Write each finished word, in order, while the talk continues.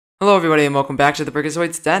Hello everybody and welcome back to the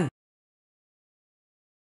Brickazoid's Den.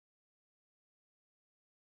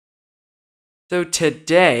 So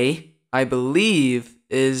today, I believe,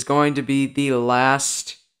 is going to be the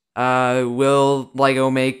last, will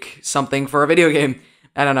LEGO make something for a video game?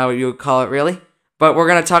 I don't know what you would call it really. But we're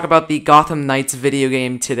going to talk about the Gotham Knights video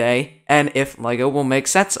game today, and if LEGO will make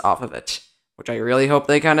sets off of it. Which I really hope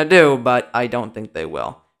they kind of do, but I don't think they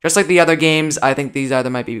will. Just like the other games, I think these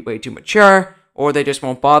either might be way too mature, or they just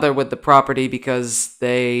won't bother with the property because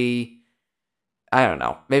I don't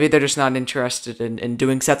know. Maybe they're just not interested in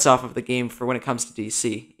doing sets off of the game for when it comes to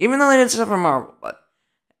DC. Even though they did stuff for Marvel, but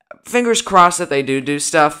fingers crossed that they do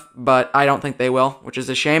stuff, but I don't think they will, which is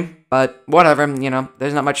a shame. But whatever,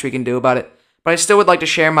 there's not much we can do about it. But I still would like to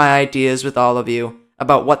share my ideas with all of you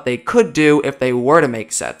about what they could do if they were to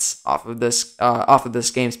make sets off of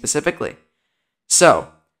this game specifically. So,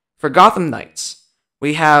 for Gotham Knights,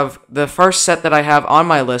 we have the first set that I have on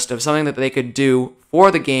my list of something that they could do for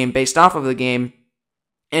the game, based off of the game.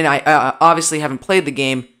 And I obviously haven't played the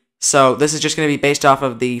game, so this is just going to be based off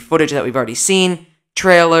of the footage that we've already seen,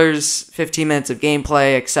 trailers, 15 minutes of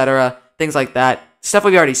gameplay, etc., things like that, stuff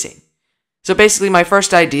we've already seen. So basically, my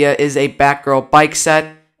first idea is a Batgirl bike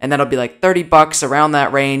set, and that'll be like $30, around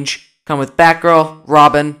that range. Come with Batgirl,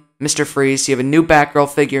 Robin, Mr. Freeze, so you have a new Batgirl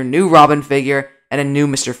figure, new Robin figure, and a new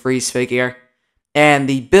Mr. Freeze figure. And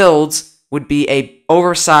the builds would be a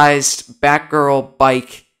oversized Batgirl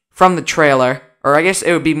bike from the trailer, or I guess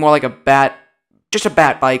it would be more like just a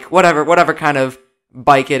bat bike, whatever kind of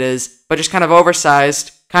bike it is, but just kind of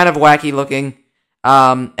oversized, kind of wacky looking,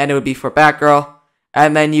 and it would be for Batgirl.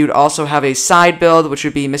 And then you'd also have a side build, which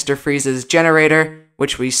would be Mr. Freeze's generator,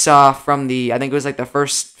 which we saw from I think it was like the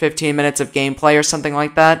first 15 minutes of gameplay or something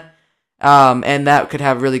like that. And that could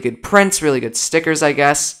have really good prints, really good stickers, I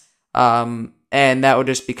guess. And that would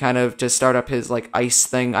just be kind of to start up his, like, ice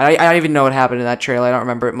thing. I don't even know what happened in that trailer. I don't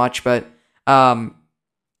remember it much, but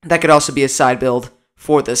that could also be a side build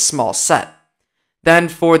for this small set. Then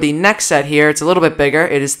for the next set here, it's a little bit bigger.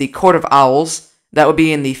 It is the Court of Owls. That would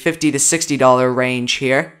be in the $50 to $60 range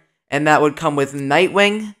here. And that would come with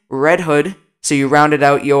Nightwing, Red Hood, so you rounded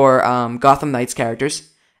out your Gotham Knights characters.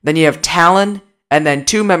 Then you have Talon, and then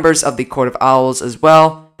 2 members of the Court of Owls as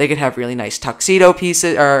well. They could have really nice tuxedo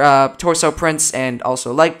pieces, or torso prints, and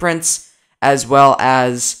also leg prints, as well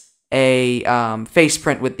as a face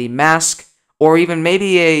print with the mask, or even maybe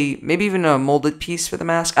even a molded piece for the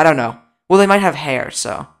mask. I don't know. Well, they might have hair,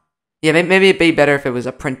 so yeah, maybe it'd be better if it was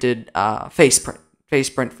a printed face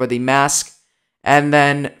print for the mask, and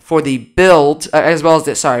then for the build, as well as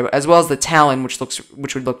the Talon,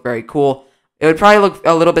 which would look very cool. It would probably look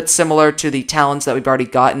a little bit similar to the Talons that we've already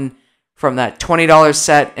gotten from that $20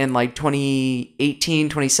 set in like 2018,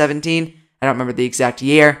 2017. I don't remember the exact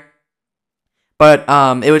year. But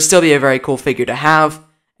it would still be a very cool figure to have.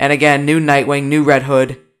 And again, new Nightwing, new Red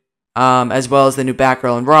Hood, as well as the new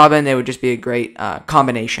Batgirl and Robin. It would just be a great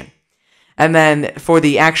combination. And then for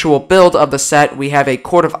the actual build of the set, we have a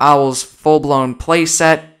Court of Owls full-blown play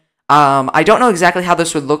set. I don't know exactly how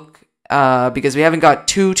this would look because we haven't got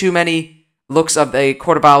too many looks of the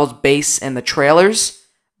Court of Owls base in the trailers.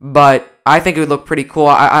 But I think it would look pretty cool.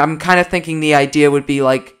 I'm kind of thinking the idea would be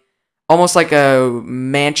like almost like a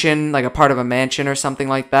mansion, like a part of a mansion or something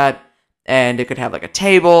like that. And it could have like a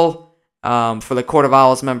table for the Court of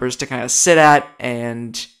Owls members to kind of sit at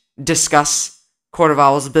and discuss Court of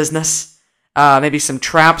Owls business. Maybe some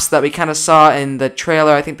traps that we kind of saw in the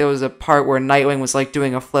trailer. I think there was a part where Nightwing was like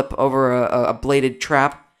doing a flip over a bladed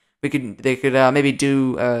trap. They could maybe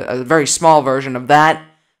do a very small version of that.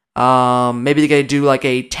 Maybe they could do like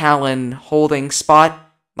a Talon holding spot,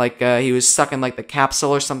 like he was stuck in like the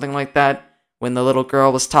capsule or something like that when the little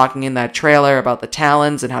girl was talking in that trailer about the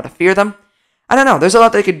Talons and how to fear them. I don't know, there's a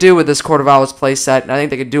lot they could do with this Court of Owls playset, and I think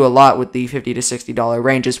they could do a lot with the $50 to $60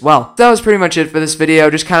 range as well. So that was pretty much it for this video.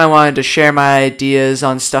 Just kind of wanted to share my ideas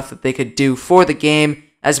on stuff that they could do for the game,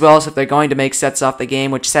 as well as if they're going to make sets off the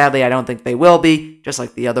game, which sadly I don't think they will be, just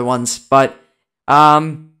like the other ones. But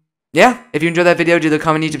yeah, if you enjoyed that video, do the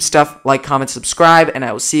common YouTube stuff, like, comment, subscribe, and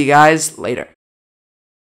I will see you guys later.